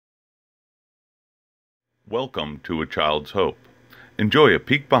Welcome to A Child's Hope. Enjoy a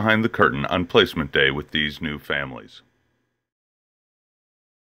peek behind the curtain on placement day with these new families.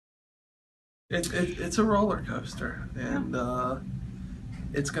 It's a roller coaster, and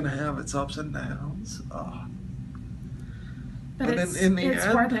it's going to have its ups and downs. But in the it's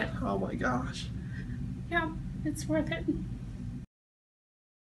end, worth it. oh my gosh. Yeah, it's worth it.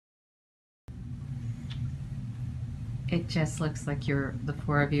 It just looks like the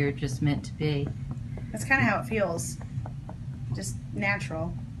four of you are just meant to be. That's kind of how it feels. Just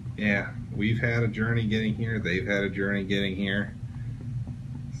natural. Yeah, we've had a journey getting here. They've had a journey getting here.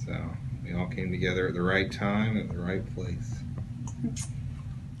 So we all came together at the right time, at the right place.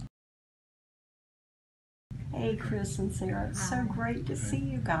 Hey, Chris and Sarah. It's so great to see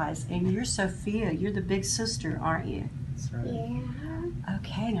you guys. And you're Sophia. You're the big sister, aren't you? That's right. Yeah.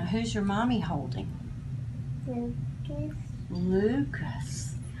 Okay, now who's your mommy holding? Lucas.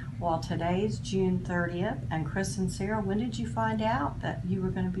 Lucas. Well, today's June 30th, and Chris and Sarah, when did you find out that you were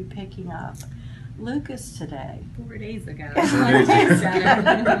going to be picking up Lucas today? 4 days ago. 4 days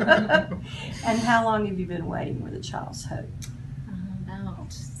ago. And how long have you been waiting with A Child's Hope?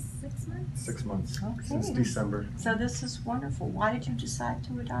 About 6 months. 6 months. Okay. Since December. So this is wonderful. Why did you decide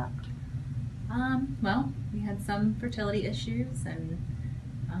to adopt? Well, we had some fertility issues and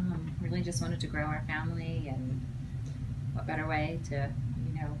really just wanted to grow our family, and what better way to,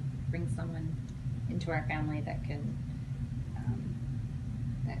 bring someone into our family that can,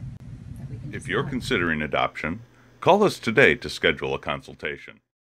 that we can. If you're considering adoption, call us today to schedule a consultation.